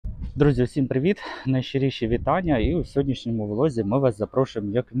Друзі, всім привіт! Найщиріші вітання. І у сьогоднішньому влозі ми вас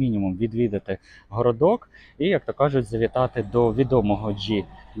запрошуємо як мінімум відвідати Городок і, як то кажуть, завітати до відомого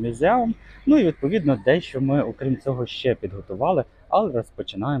G-музею. Ну і відповідно дещо ми, окрім цього, ще підготували, але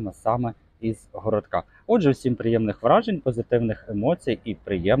розпочинаємо саме із Городка. Отже, всім приємних вражень, позитивних емоцій і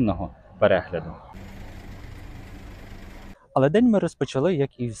приємного перегляду. Але день ми розпочали,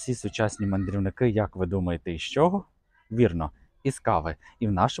 як і всі сучасні мандрівники, як ви думаєте, із чого? Вірно, із кави. І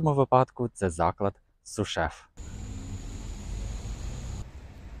в нашому випадку це заклад шеф.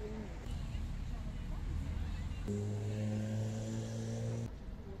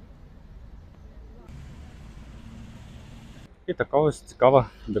 І така ось цікава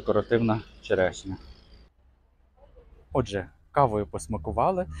декоративна черешня. Отже, кавою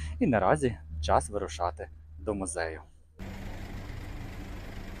посмакували і наразі час вирушати до музею.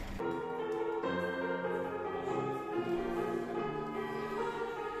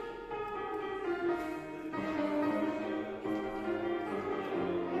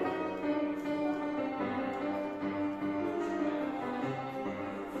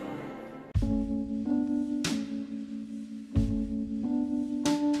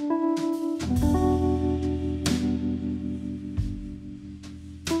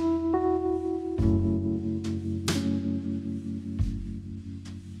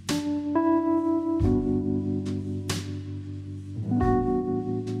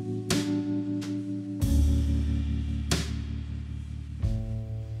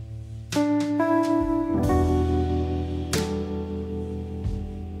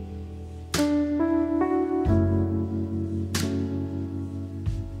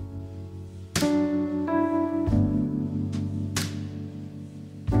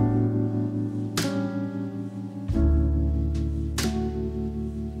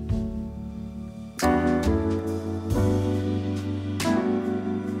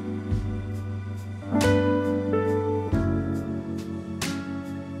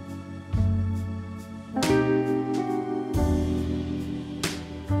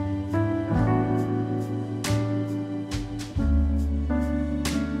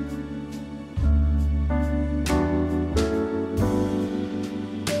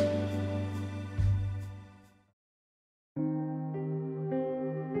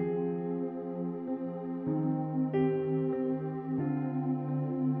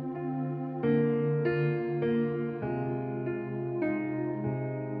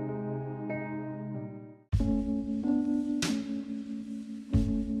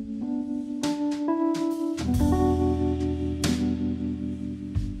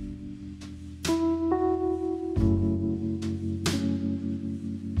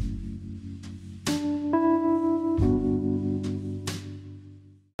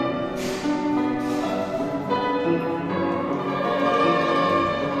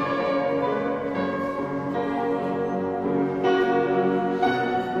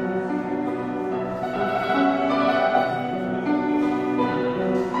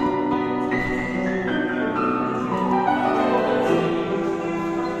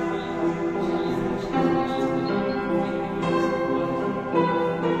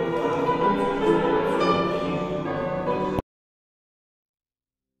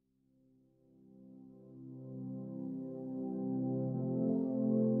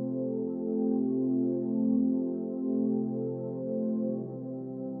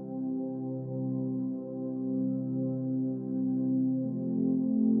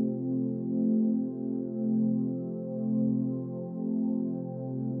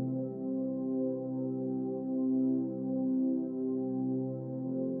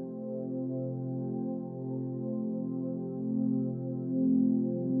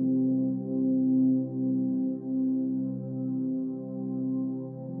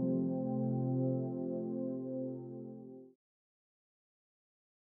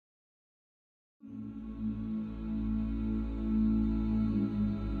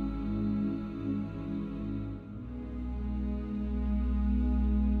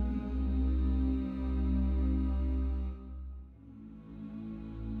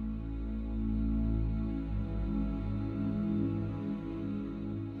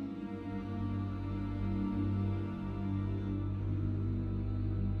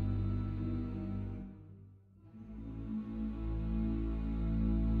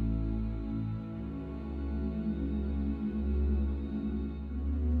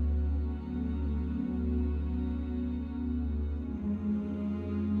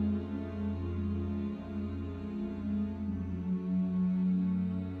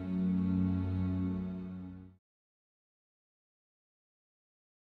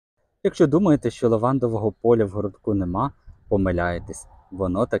 Якщо думаєте, що лавандового поля в городку нема, помиляєтесь.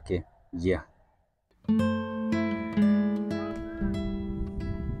 воно таки є.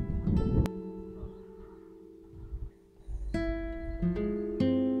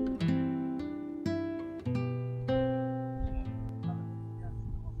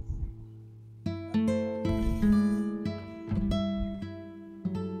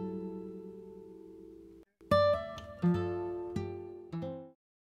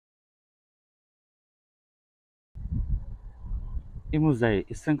 І музей,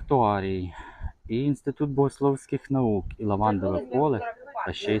 і санктуарій, і Інститут богословських наук, і Лавандове поле,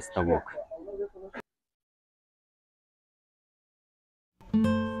 та ще й Ставок.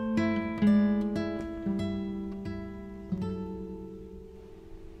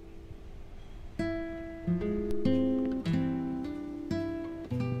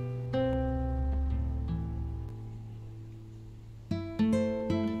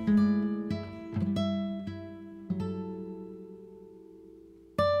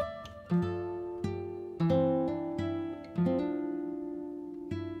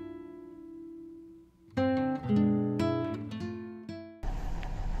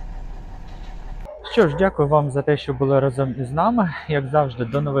 Що ж, дякую вам за те, що були разом із нами. Як завжди,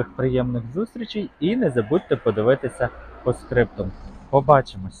 до нових приємних зустрічей і не забудьте подивитися по скриптум.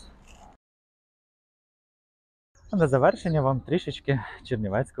 Побачимось! А на завершення вам трішечки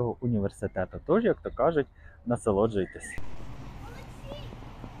Чернівецького університету. Тож, як то кажуть, насолоджуйтесь.